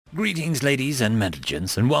Greetings, ladies and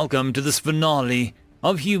gents, and welcome to this finale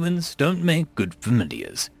of Humans Don't Make Good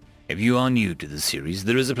Familiars. If you are new to the series,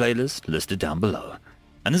 there is a playlist listed down below.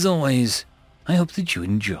 And as always, I hope that you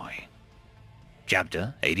enjoy.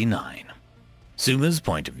 Chapter 89. Suma's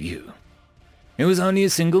Point of View. It was only a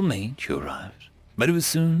single mage who arrived, but it was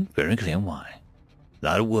soon very clear why.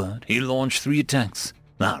 Without a word, he launched 3 attacks.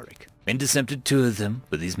 Lauric intercepted 2 of them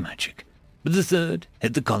with his magic, but the third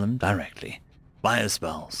hit the column directly. Fire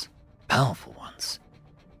spells, powerful ones.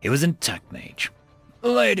 He was an attack mage.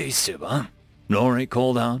 "Lady Suma," Nori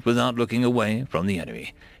called out without looking away from the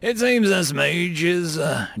enemy. "It seems this mage is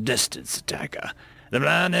a distance attacker. The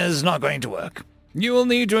plan is not going to work. You will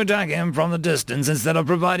need to attack him from the distance instead of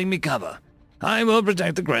providing me cover. I will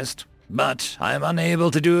protect the crest, but I am unable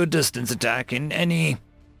to do a distance attack in any..."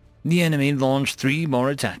 The enemy launched 3 more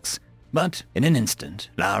attacks, but in an instant,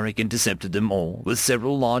 Lauric intercepted them all with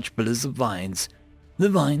several large pillars of vines. The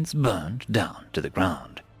vines burned down to the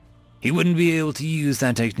ground. He wouldn't be able to use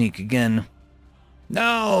that technique again.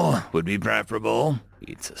 "Now would be preferable,"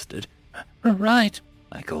 he insisted. "Right,"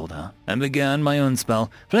 I called out, and began my own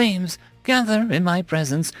spell. "Flames, gather in my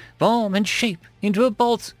presence, form and shape into a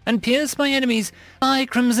bolt, and pierce my enemies. My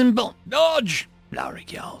crimson bolt." "Dodge!"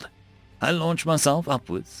 Lauric yelled. I launched myself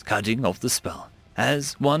upwards, cutting off the spell,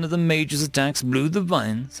 as one of the mage's attacks blew the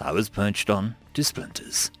vines I was perched on to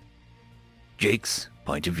splinters. Jake's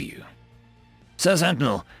Point of View. "Sir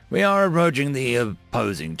Sentinel, we are approaching the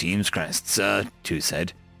opposing team's crest, sir," Tu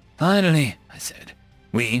said. "Finally," I said.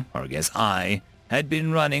 We, or I guess I, had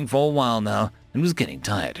been running for a while now and was getting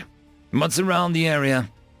tired. "What's around the area?"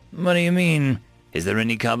 "What do you mean? Is there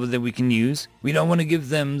any cover that we can use? We don't want to give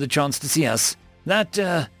them the chance to see us.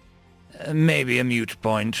 That, may be a mute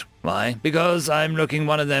point. Why? Because I'm looking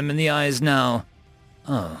one of them in the eyes now."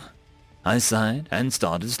 "Oh." I sighed and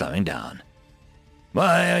started slowing down.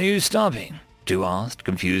 "Why are you stopping?" Tu asked,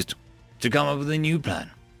 confused. "To come up with a new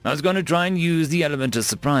plan. I was going to try and use the element of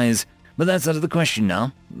surprise, but that's out of the question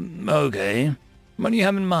now." "Okay. What do you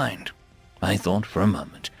have in mind?" I thought for a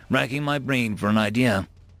moment, racking my brain for an idea.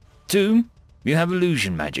 "Tu, you have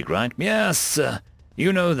illusion magic, right?" "Yes,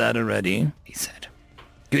 you know that already," he said.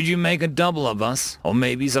 "Could you make a double of us, or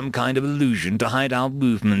maybe some kind of illusion to hide our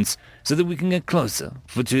movements, so that we can get closer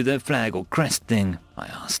to their flag or crest thing?" I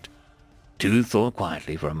asked. Tu thought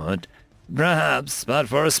quietly for a moment. "Perhaps, but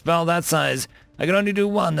for a spell that size, I can only do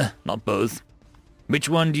one, not both." "Which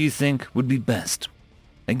one do you think would be best?"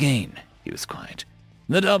 Again, he was quiet.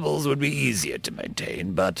 "The doubles would be easier to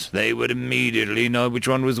maintain, but they would immediately know which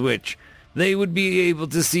one was which. They would be able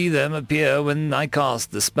to see them appear when I cast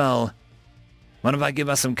the spell." "What if I give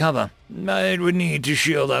us some cover?" "It would need to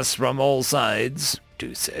shield us from all sides,"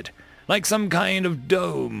 Tu said. "Like some kind of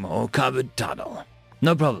dome or covered tunnel."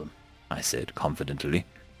 "No problem," I said confidently.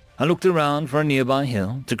 I looked around for a nearby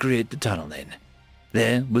hill to create the tunnel in.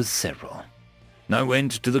 There was several. I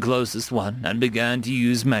went to the closest one and began to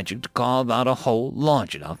use magic to carve out a hole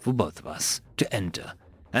large enough for both of us to enter,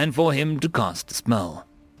 and for him to cast a spell.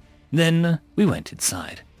 Then we went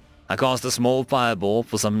inside. I cast a small fireball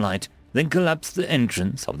for some light, then collapsed the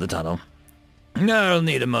entrance of the tunnel. "I'll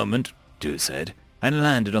need a moment," Tu said, and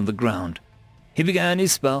landed on the ground. He began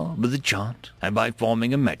his spell with a chant and by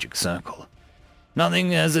forming a magic circle.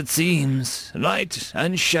 "Nothing as it seems, light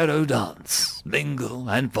and shadow dance, mingle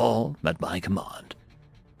and fall at my command.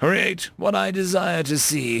 Create what I desire to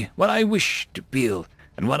see, what I wish to feel,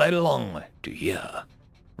 and what I long to hear.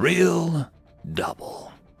 Real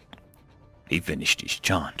double." He finished his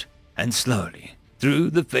chant, and slowly,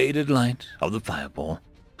 through the faded light of the fireball,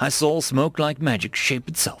 I saw smoke-like magic shape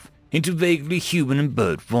itself into vaguely human and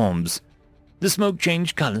bird forms. The smoke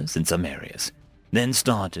changed colors in some areas, then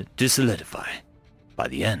started to solidify. By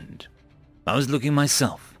the end, I was looking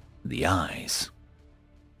myself in the eyes.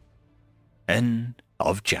 End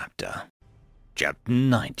of chapter. Chapter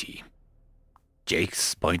 90.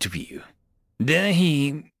 Jake's Point of View. There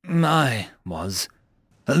I was,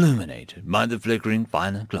 illuminated by the flickering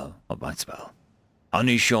violet glow of my spell. On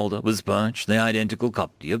his shoulder was perched the identical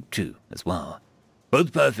copy of Tu as well,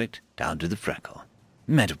 both perfect down to the freckle,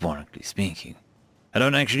 metaphorically speaking. I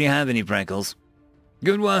don't actually have any freckles.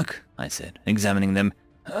 "Good work," I said, examining them.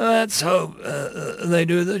 "Let's hope they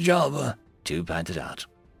do the job," Tu panted out.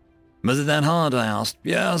 "Was it that hard?" I asked.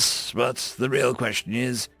 "Yes, but the real question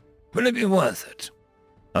is, will it be worth it?"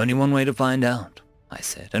 "Only one way to find out," I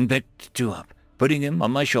said, and picked Tu up, putting him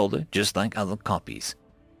on my shoulder just like other copies.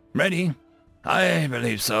 "Ready?" "I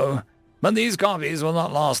believe so. But these copies will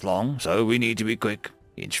not last long, so we need to be quick,"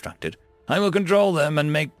 he instructed. "I will control them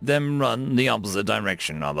and make them run the opposite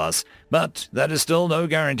direction of us, but that is still no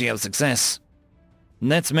guarantee of success."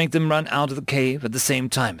 Let's make them run out of the cave at the same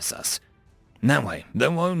time as us. That way, they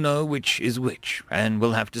won't know which is which, and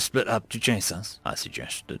we'll have to split up to chase us, I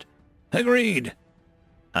suggested. Agreed.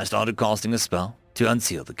 I started casting a spell to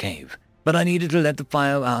unseal the cave, but I needed to let the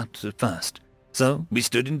fire out first, so we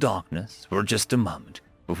stood in darkness for just a moment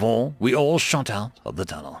before we all shot out of the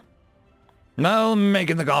tunnel. Now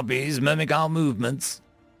making the copies mimic our movements,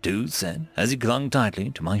 Tu said as he clung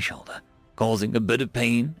tightly to my shoulder, causing a bit of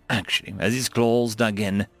pain, actually, as his claws dug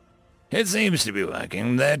in. It seems to be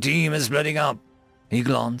working. Their team is splitting up. He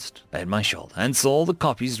glanced at my shoulder and saw the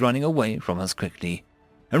copies running away from us quickly.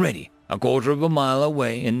 Already, a quarter of a mile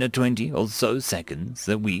away in the 20 or so seconds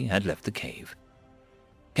that we had left the cave.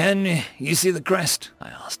 Can you see the crest? I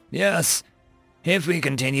asked. Yes. If we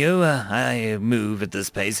continue, I move at this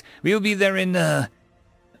pace, we'll be there in,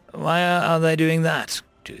 Why are they doing that?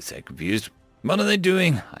 Tu said, confused. What are they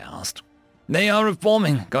doing? I asked. They are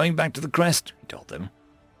reforming, going back to the crest, he told them.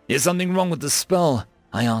 Is something wrong with the spell?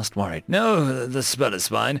 I asked, worried. No, the spell is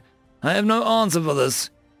fine. I have no answer for this.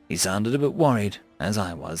 He sounded a bit worried, as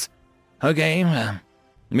I was. Okay,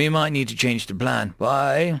 we might need to change the plan.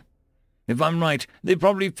 Why? If I'm right, they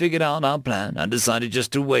probably figured out our plan and decided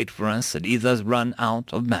just to wait for us and either run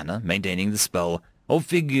out of mana maintaining the spell, or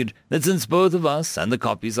figured that since both of us and the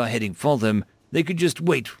copies are heading for them, they could just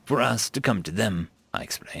wait for us to come to them, I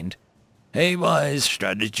explained. A wise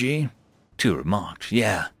strategy, Tu remarked.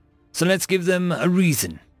 Yeah. So let's give them a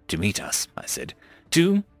reason to meet us, I said.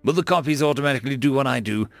 Tu, will the copies automatically do what I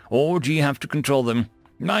do, or do you have to control them?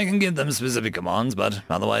 I can give them specific commands, but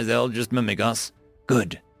otherwise they'll just mimic us.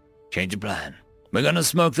 Good. Change of plan. We're gonna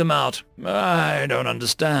smoke them out. I don't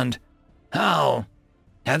understand. How?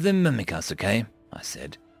 Have them mimic us, okay? I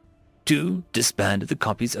said. Tu disbanded the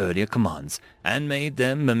copies' earlier commands and made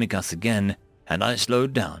them mimic us again, and I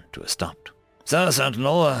slowed down to a stop. Sir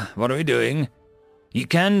Sentinel, what are we doing? You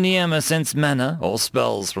can Niama sense mana or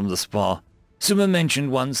spells from the spa. Suma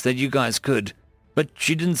mentioned once that you guys could, but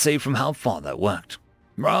she didn't say from how far that worked.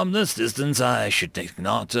 From this distance, I should take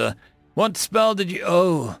note. What spell did you...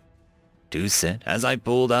 Oh, Tu said as I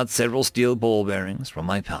pulled out several steel ball bearings from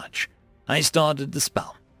my pouch. I started the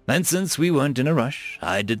spell, and since we weren't in a rush,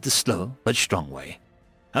 I did the slow but strong way.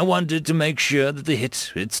 I wanted to make sure that they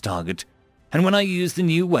hit its target, and when I used the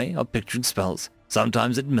new way of picturing spells,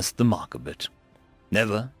 sometimes it missed the mark a bit.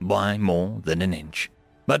 Never by more than an inch.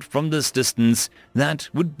 But from this distance, that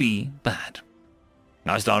would be bad.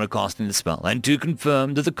 I started casting the spell, and to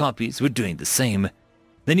confirm that the copies were doing the same.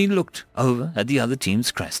 Then he looked over at the other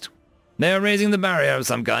team's crest. They are raising the barrier of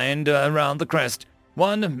some kind around the crest.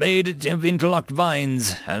 One made of interlocked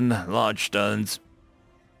vines and large stones.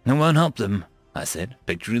 It won't help them, I said,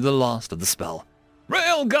 picturing the last of the spell.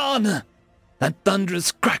 Railgun! That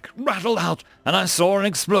thunderous crack rattled out, and I saw an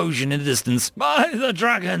explosion in the distance. By the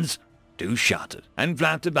dragons! Tu shouted, and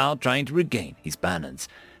flapped about trying to regain his balance.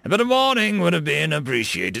 But a warning would have been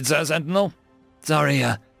appreciated, Sir Sentinel. Sorry,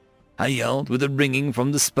 I yelled, with a ringing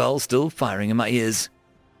from the spell still firing in my ears.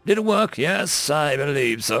 Did it work? Yes, I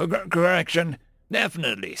believe so. Correction.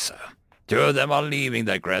 Definitely, sir. Two of them are leaving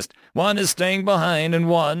that crest. One is staying behind, and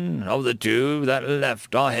one of the two that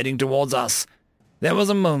left are heading towards us. There was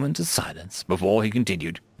a moment of silence before he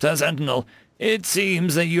continued. Sir Sentinel, it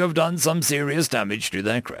seems that you have done some serious damage to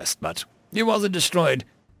their crest, but it wasn't destroyed.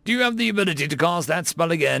 Do you have the ability to cast that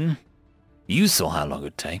spell again? You saw how long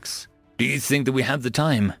it takes. Do you think that we have the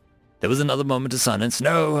time? There was another moment of silence.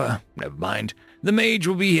 No, never mind. The mage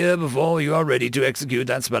will be here before you are ready to execute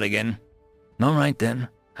that spell again. All right then,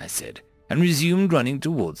 I said, and resumed running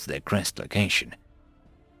towards their crest location.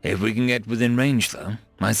 If we can get within range, though,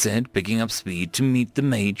 I said, picking up speed to meet the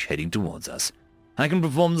mage heading towards us. I can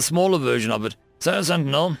perform the smaller version of it. Sir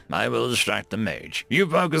Sentinel, I will distract the mage. You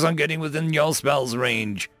focus on getting within your spell's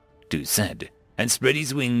range, Tu said, and spread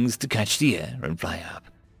his wings to catch the air and fly up.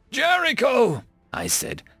 Jericho! I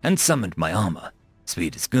said, and summoned my armor.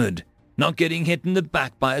 Speed is good. Not getting hit in the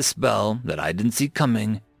back by a spell that I didn't see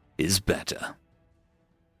coming is better.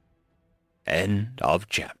 End of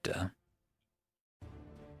chapter.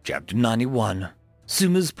 Chapter 91.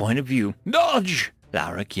 Suma's point of view. Dodge!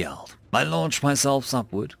 Larik yelled. I launched myself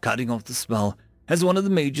upward, cutting off the spell, as one of the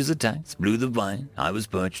mage's attacks blew the vine I was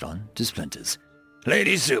perched on to splinters.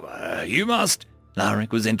 Lady Suma, you must...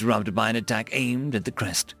 Larik was interrupted by an attack aimed at the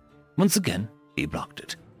crest. Once again, he blocked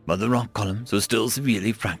it, but the rock columns were still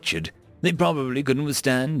severely fractured. They probably couldn't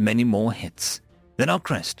withstand many more hits. Then our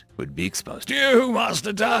crest would be exposed. You must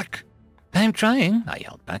attack! I'm trying, I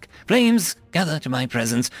yelled back. Flames, gather to my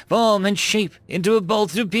presence, form and shape into a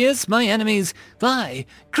bolt to pierce my enemies. Fly,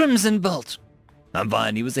 crimson bolt. I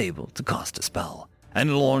finally was able to cast a spell,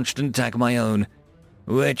 and launched an attack of my own.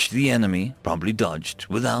 which the enemy promptly dodged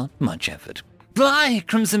without much effort. "Fly,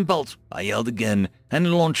 Crimson Bolt!" I yelled again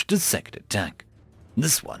and launched a second attack.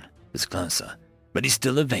 This one was closer, but he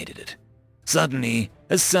still evaded it. Suddenly,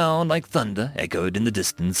 a sound like thunder echoed in the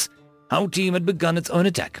distance. Our team had begun its own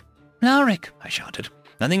attack. "Lowrick," I shouted.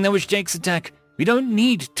 "I think that was Jake's attack. We don't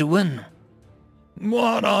need to win."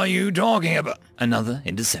 "What are you talking about?" Another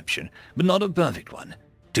interception, but not a perfect one.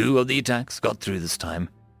 2 of the attacks got through this time.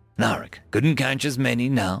 Lowrick couldn't catch as many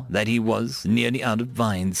now that he was nearly out of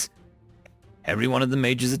vines. Every one of the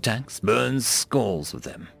Mage's attacks burns skulls with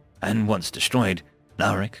them, and once destroyed,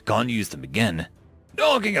 Lowrick can't use them again.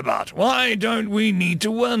 "Talking about, why don't we need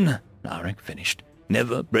to win?" Lowrick finished,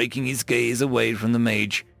 never breaking his gaze away from the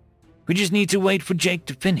Mage. "We just need to wait for Jake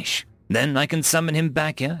to finish. Then I can summon him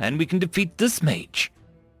back here, and we can defeat this Mage."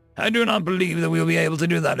 "I do not believe that we'll be able to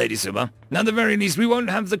do that, Lady Suba. At the very least, we won't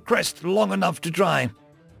have the crest long enough to try."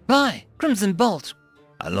 "Fly, Crimson Bolt!"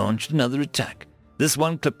 I launched another attack. This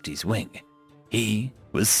one clipped his wing. He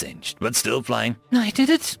was singed, but still flying. "I did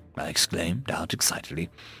it!" I exclaimed out excitedly.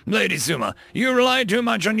 "Lady Suma, you rely too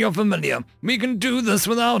much on your familiar. We can do this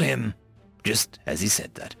without him." Just as he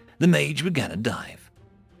said that, the Mage began a dive.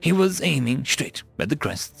 He was aiming straight at the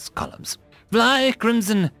crest's columns. "Fly,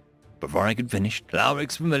 Crimson!" Before I could finish,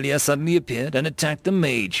 Lowrick's familiar suddenly appeared and attacked the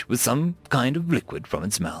Mage with some kind of liquid from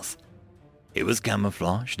its mouth. It was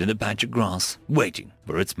camouflaged in a patch of grass, waiting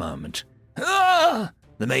for its moment. "Ah!"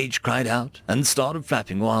 The Mage cried out and started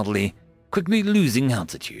flapping wildly, quickly losing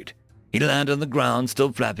altitude. He landed on the ground,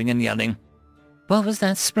 still flapping and yelling. "What was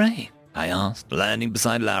that spray?" I asked, landing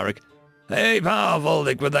beside Lowrick. "A powerful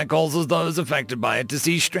liquid that causes those affected by it to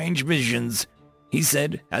see strange visions," he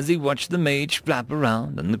said as he watched the Mage flap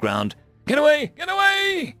around on the ground. "Get away! Get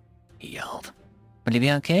away!" he yelled. "Will he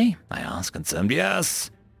be okay?" I asked, concerned.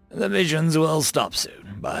 "Yes. The visions will stop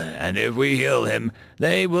soon, and if we heal him,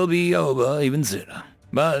 they will be over even sooner.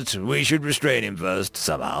 But we should restrain him first,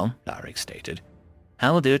 somehow," Lowrick stated.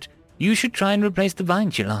 "I will do it. You should try and replace the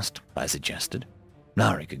vines you lost," I suggested.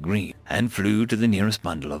 Lowrick agreed and flew to the nearest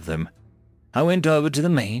bundle of them. I went over to the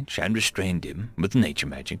Mage and restrained him with nature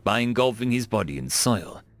magic by engulfing his body in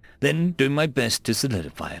soil, then doing my best to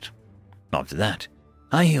solidify it. After that,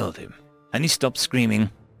 I healed him, and he stopped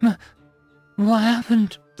screaming. "What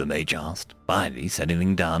happened?" the Mage asked, finally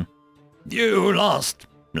settling down. "You lost,"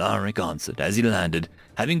 Lowrick answered as he landed,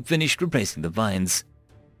 having finished replacing the vines.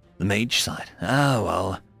 The Mage sighed. "Ah,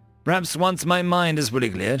 well, perhaps once my mind is fully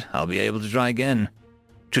cleared, I'll be able to try again."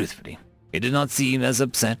 Truthfully, he did not seem as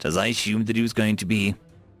upset as I assumed that he was going to be.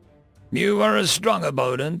 "You are a strong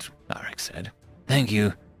opponent," Lowrick said. "Thank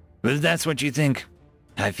you, but if that's what you think,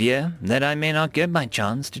 I fear that I may not get my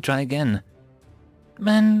chance to try again."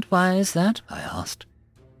 "And why is that?" I asked.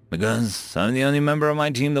 "Because I'm the only member of my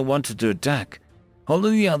team that wanted to attack. All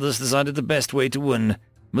of the others decided the best way to win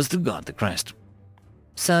was to guard the crest."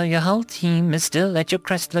 "So your whole team is still at your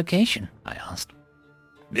crest location?" I asked.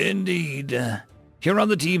 "Indeed. Your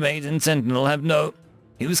other teammate and Sentinel have no—"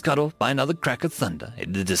 He was cut off by another crack of thunder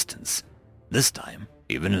in the distance, this time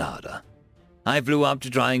even louder. I flew up to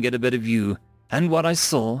try and get a better view, and what I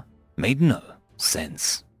saw made no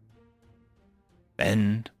sense.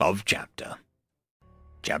 End of chapter.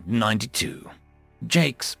 Chapter 92.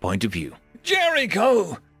 Jake's point of view.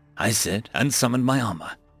 "Jericho!" I said, and summoned my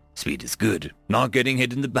armor. Speed is good. Not getting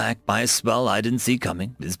hit in the back by a spell I didn't see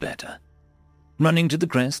coming is better. Running to the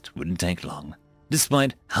crest wouldn't take long,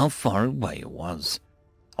 despite how far away it was.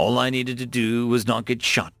 All I needed to do was not get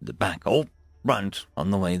shot in the back or front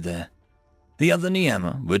on the way there. The other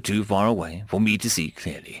Niema were too far away for me to see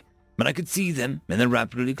clearly, but I could see them in the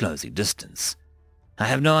rapidly closing distance. I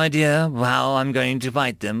have no idea how I'm going to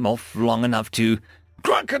fight them off long enough to—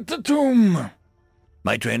 "Crack at the tomb!"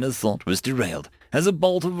 My train of thought was derailed as a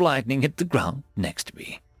bolt of lightning hit the ground next to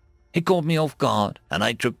me. It caught me off guard, and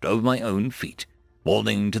I tripped over my own feet,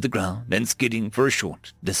 falling to the ground and skidding for a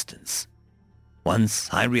short distance. Once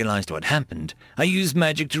I realized what happened, I used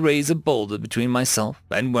magic to raise a boulder between myself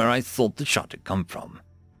and where I thought the shot had come from.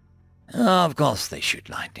 "Of course they shoot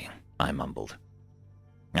lightning," I mumbled.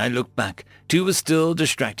 I looked back. Two was still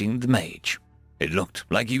distracting the Mage. It looked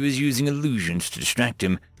like he was using illusions to distract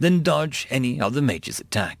him, then dodge any of the Mage's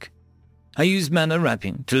attack. I used mana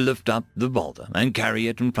wrapping to lift up the boulder and carry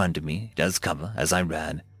it in front of me as cover as I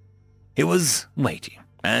ran. It was weighty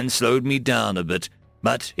and slowed me down a bit,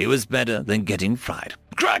 but it was better than getting fried.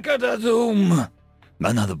 "Crack at the tomb!"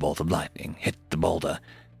 Another bolt of lightning hit the boulder,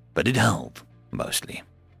 but it held, mostly.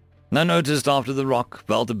 I noticed after the rock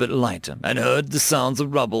felt a bit lighter and heard the sounds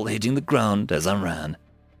of rubble hitting the ground as I ran.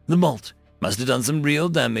 The bolt must have done some real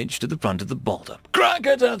damage to the front of the boulder. "Crack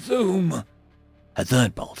at the tomb!" A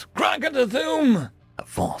third bolt. Krakatoa-Thum! A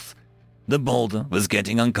fourth. The boulder was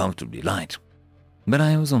getting uncomfortably light. But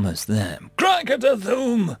I was almost there.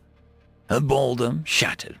 Krakatoa-Thum! A boulder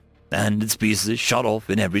shattered, and its pieces shot off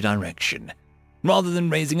in every direction. Rather than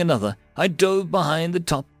raising another, I dove behind the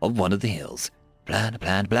top of one of the hills. Plan,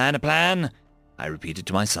 plan, plan, plan, I repeated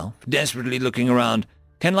to myself, desperately looking around.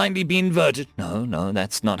 Can lightning be inverted? No,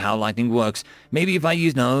 that's not how lightning works. Maybe if I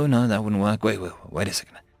use... No, that wouldn't work. Wait a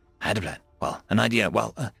second. I had a plan. Well, an idea.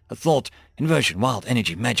 Well, a thought. Inversion, wild,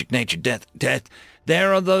 energy, magic, nature, death.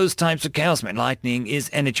 There are those types of chaos. Lightning is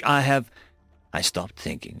energy. I stopped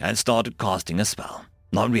thinking and started casting a spell.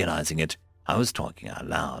 Not realizing it, I was talking out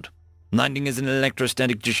loud. Lightning is an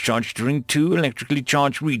electrostatic discharge during two electrically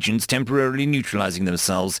charged regions temporarily neutralizing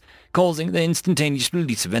themselves, causing the instantaneous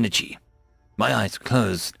release of energy. My eyes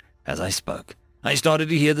closed as I spoke. I started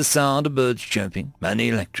to hear the sound of birds chirping and the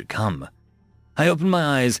electric hum. I opened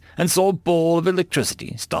my eyes and saw a ball of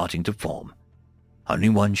electricity starting to form. Only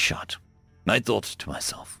one shot. I thought to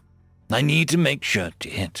myself, I need to make sure to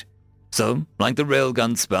hit. So, like the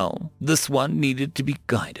railgun spell, this one needed to be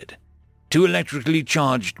guided. Two electrically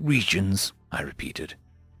charged regions, I repeated.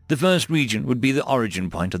 The first region would be the origin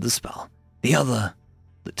point of the spell. The other,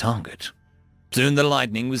 the target. Soon the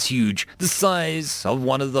lightning was huge, the size of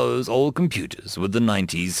one of those old computers with the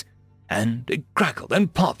 90s, and it crackled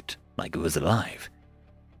and popped like it was alive.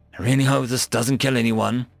 I really hope this doesn't kill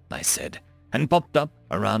anyone, I said, and popped up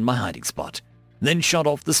around my hiding spot, then shot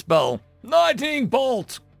off the spell. Lightning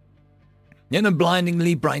bolt! In a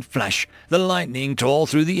blindingly bright flash, the lightning tore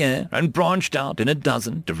through the air and branched out in a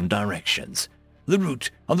dozen different directions, the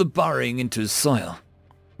route of the burrowing into soil.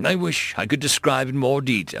 I wish I could describe in more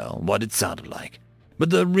detail what it sounded like, but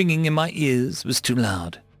the ringing in my ears was too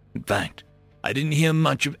loud. In fact, I didn't hear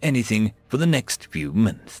much of anything for the next few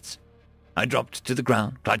minutes. I dropped to the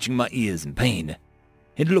ground, clutching my ears in pain.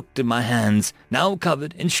 It looked at my hands, now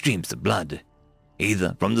covered in streams of blood.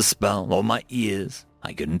 Either from the spell or my ears,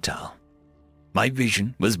 I couldn't tell. My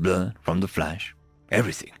vision was blurred from the flash.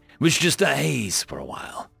 Everything was just a haze for a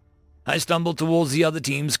while. I stumbled towards the other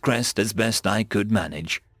team's crest as best I could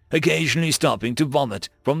manage, occasionally stopping to vomit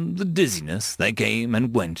from the dizziness that came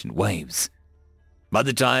and went in waves. By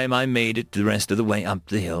the time I made it the rest of the way up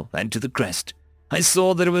the hill and to the crest, I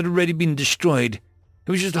saw that it had already been destroyed.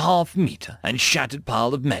 It was just a half-meter and shattered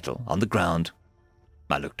pile of metal on the ground.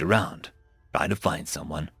 I looked around, trying to find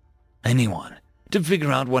someone, anyone, to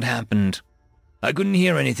figure out what happened. I couldn't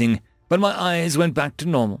hear anything, but my eyes went back to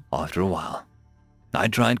normal after a while. I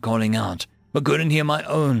tried calling out, but couldn't hear my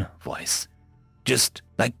own voice. Just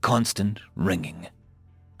that constant ringing.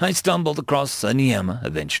 I stumbled across a Niema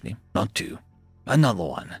eventually, not two. Another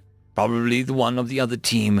one, probably the one of the other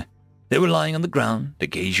team. They were lying on the ground,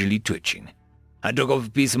 occasionally twitching. I took off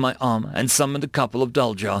a piece of my arm and summoned a couple of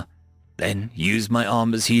Duljar, then used my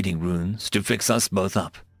armor's healing runes to fix us both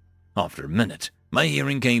up. After a minute, my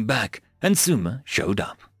hearing came back, and Suma showed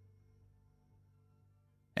up.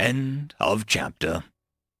 End of chapter.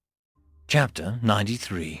 Chapter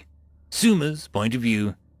 93. Suma's point of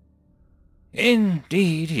view.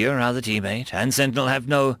 Indeed, your other teammate and Sentinel have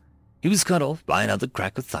no... He was cut off by another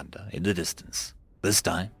crack of thunder in the distance, this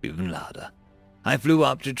time even louder. I flew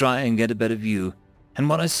up to try and get a better view, and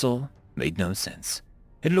what I saw made no sense.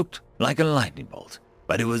 It looked like a lightning bolt,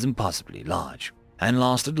 but it was impossibly large, and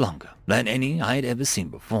lasted longer than any I had ever seen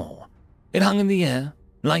before. It hung in the air,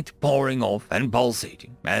 light pouring off and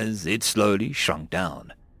pulsating as it slowly shrunk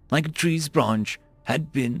down, like a tree's branch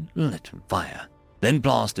had been lit on fire, then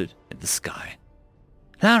plastered in the sky.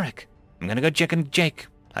 Larrick, I'm gonna go check on Jake,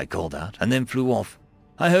 I called out, and then flew off.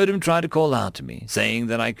 I heard him try to call out to me, saying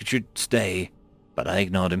that I should stay, but I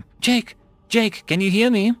ignored him. Jake, can you hear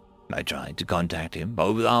me? I tried to contact him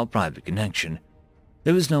over our private connection.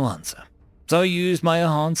 There was no answer, so I used my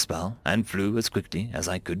enhanced spell and flew as quickly as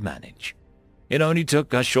I could manage. It only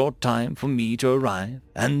took a short time for me to arrive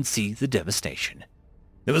and see the devastation.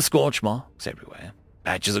 There were scorch marks everywhere.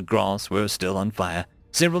 Patches of grass were still on fire.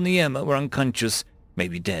 Several Niema were unconscious,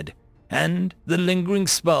 maybe dead, and the lingering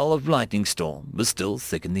spell of lightning storm was still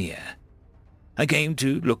thick in the air. I came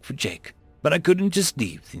to look for Jake, but I couldn't just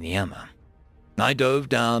leave the Niema. I dove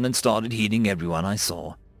down and started healing everyone I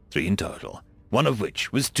saw, 3 in total, one of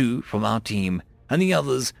which was 2 from our team, and the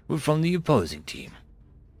others were from the opposing team.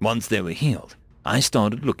 Once they were healed, I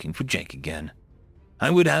started looking for Jake again. I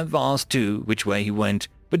would have asked 2 which way he went,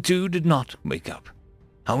 but 2 did not wake up.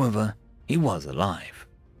 However, he was alive.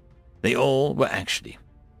 They all were actually,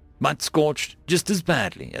 but scorched just as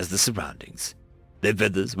badly as the surroundings. Their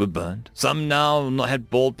feathers were burned. Some now had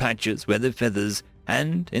bald patches where their feathers,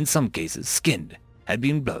 and in some cases skin, had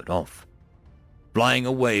been blown off. Flying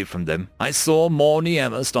away from them, I saw more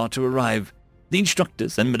Niema start to arrive, the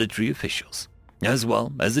instructors and military officials, as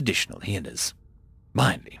well as additional healers.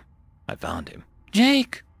 Finally, I found him.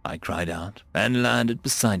 "Jake!" I cried out, and landed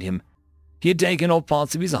beside him. He had taken off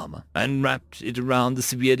parts of his armor and wrapped it around the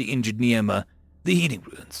severely injured Niema. The healing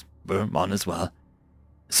runes were on as well.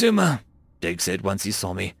 "Suma," Jake said once he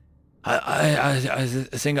saw me, I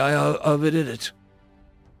think I overdid it."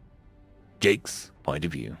 Jake's point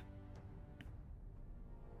of view.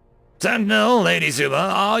 "Sentinel, Lady Suma,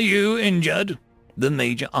 are you injured?" the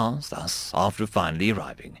Major asked us after finally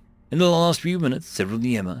arriving. In the last few minutes, several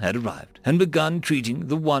Niema had arrived and begun treating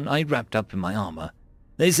the one I wrapped up in my armor.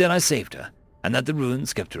 They said I saved her, and that the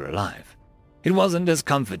runes kept her alive. It wasn't as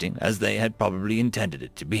comforting as they had probably intended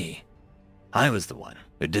it to be. I was the one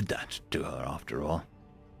who did that to her, after all.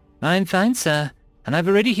 "I'm fine, sir, and I've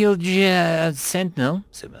already healed Sentinel,"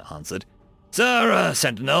 Suma answered. "Sir,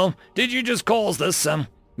 Sentinel, did you just cause this,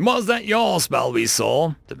 was that your spell we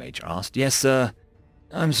saw?" the Major asked. "Yes, sir.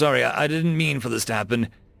 I'm sorry, I didn't mean for this to happen.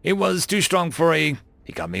 It was too strong for a..."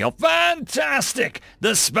 He cut me off. "Fantastic!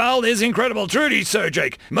 The spell is incredible, truly, Sir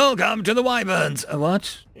Jake. Welcome to the Wyverns."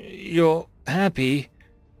 "What? You're happy?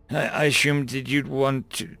 I assumed that you'd want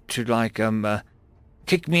to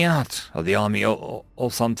kick me out of the army or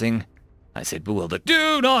something," I said, bewildered.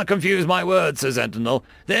 "Do not confuse my words, Sir Sentinel.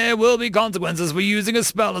 There will be consequences for using a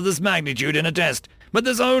spell of this magnitude in a test, but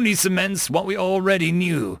this only cements what we already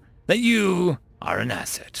knew, that you are an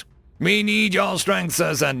asset. We need your strength,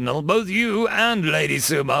 Sir Sentinel. Both you and Lady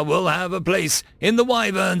Suma will have a place in the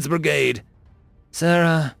Wyverns Brigade."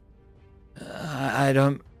 "Sir, I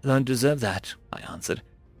don't deserve that," I answered.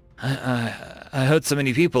 I hurt so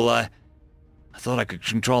many people, I thought I could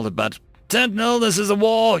control it, but..." "Sentinel, this is a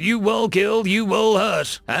war. You will kill, you will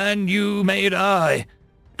hurt, and you may die.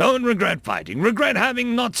 Don't regret fighting. Regret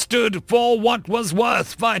having not stood for what was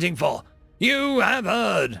worth fighting for. You have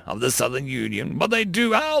heard of the Southern Union, what they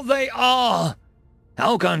do, how they are.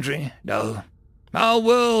 Our country, no. Our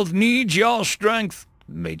world needs your strength,"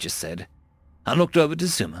 the Major said. I looked over to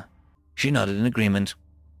Suma. She nodded in agreement.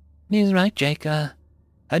 "He's right, Jake.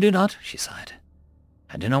 I do not," she sighed.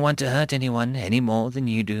 "I do not want to hurt anyone any more than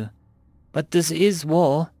you do. But this is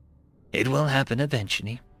war. It will happen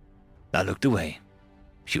eventually." I looked away.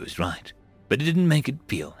 She was right, but it didn't make it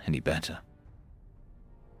feel any better.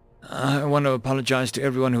 "I want to apologize to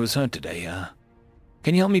everyone who was hurt today.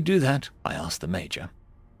 Can you help me do that?" I asked the Major.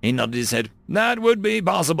 He nodded his head. "That would be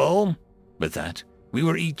possible." With that, we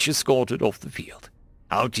were each escorted off the field.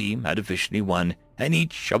 Our team had officially won, and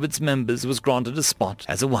each of its members was granted a spot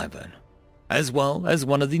as a Wyvern, as well as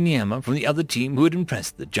one of the Niema from the other team who had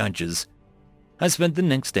impressed the judges. I spent the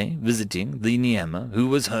next day visiting the Niema who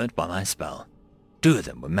was hurt by my spell. 2 of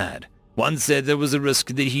them were mad. One said there was a risk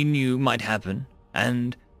that he knew might happen,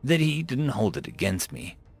 and that he didn't hold it against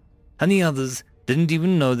me. And the others didn't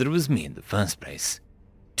even know that it was me in the first place.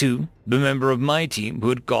 2, the member of my team who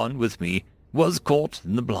had gone with me, was caught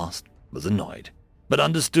in the blast, was annoyed, but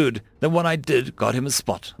understood that what I did got him a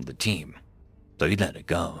spot on the team. So he let it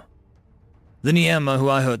go. The Niema who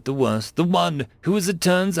I hurt the worst, the one who, as it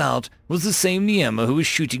turns out, was the same Niema who was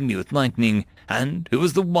shooting me with lightning, and who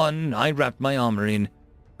was the one I wrapped my armor in,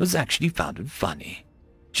 was actually found it funny.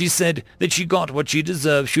 She said that she got what she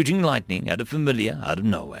deserved shooting lightning at a familiar out of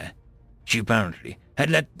nowhere. She apparently had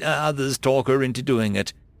let others talk her into doing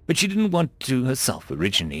it, but she didn't want to herself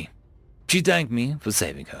originally. She thanked me for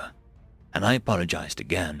saving her, and I apologized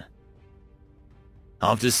again.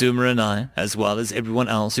 After Suma and I, as well as everyone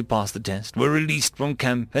else who passed the test, were released from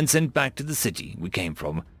camp and sent back to the city we came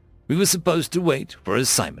from, we were supposed to wait for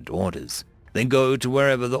assignment orders, then go to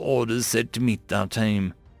wherever the orders said to meet our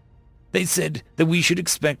team. They said that we should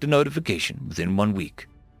expect a notification within 1 week,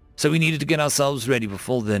 so we needed to get ourselves ready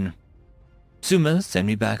before then. Suma sent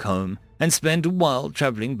me back home and spent a while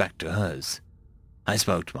traveling back to hers. I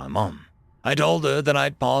spoke to my mom. I told her that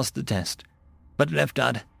I'd passed the test, but left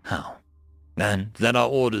out how, and that our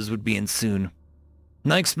orders would be in soon.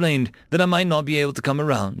 I explained that I might not be able to come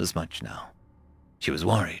around as much now. She was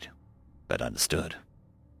worried, but understood.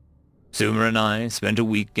 Suma and I spent a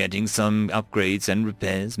week getting some upgrades and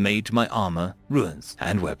repairs made to my armor, runes,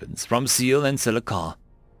 and weapons from Seal and Selakar,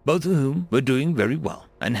 both of whom were doing very well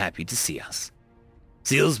and happy to see us.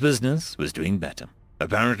 Seal's business was doing better.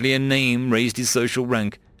 Apparently a name raised his social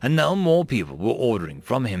rank, and now more people were ordering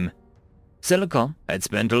from him. Selakar had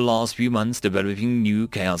spent the last few months developing new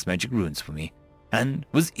chaos magic runes for me, and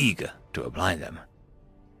was eager to apply them.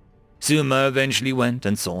 Suma eventually went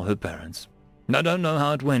and saw her parents. I don't know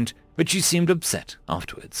how it went, but she seemed upset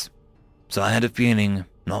afterwards. So I had a feeling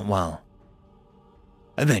not well.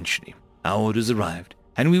 Eventually, Our orders arrived,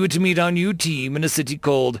 and we were to meet our new team in a city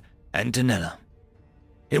called Antonella.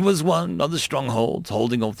 It was one of the strongholds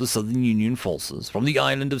holding off the Southern Union forces from the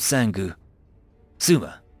island of Sangu.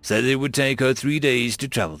 Suma said it would take her 3 days to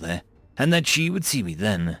travel there, and that she would see me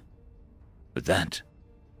then. With that,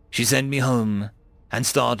 she sent me home and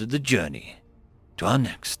started the journey to our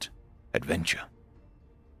next adventure.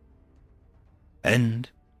 End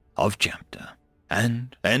of chapter,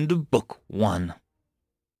 and end of book 1.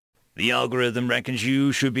 The algorithm reckons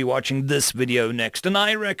you should be watching this video next, and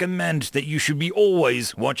I recommend that you should be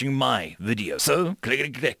always watching my video. So,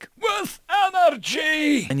 click with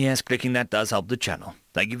energy! And yes, clicking that does help the channel.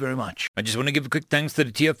 Thank you very much. I just want to give a quick thanks to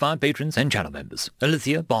the Tier 5 patrons and channel members.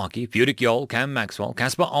 Alithia, Barky, Fudic Yol, Cam Maxwell,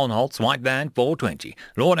 Caspar Onholtz, White Van 420,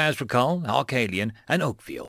 Lord Asrakal, Arcalian, and Oakfield.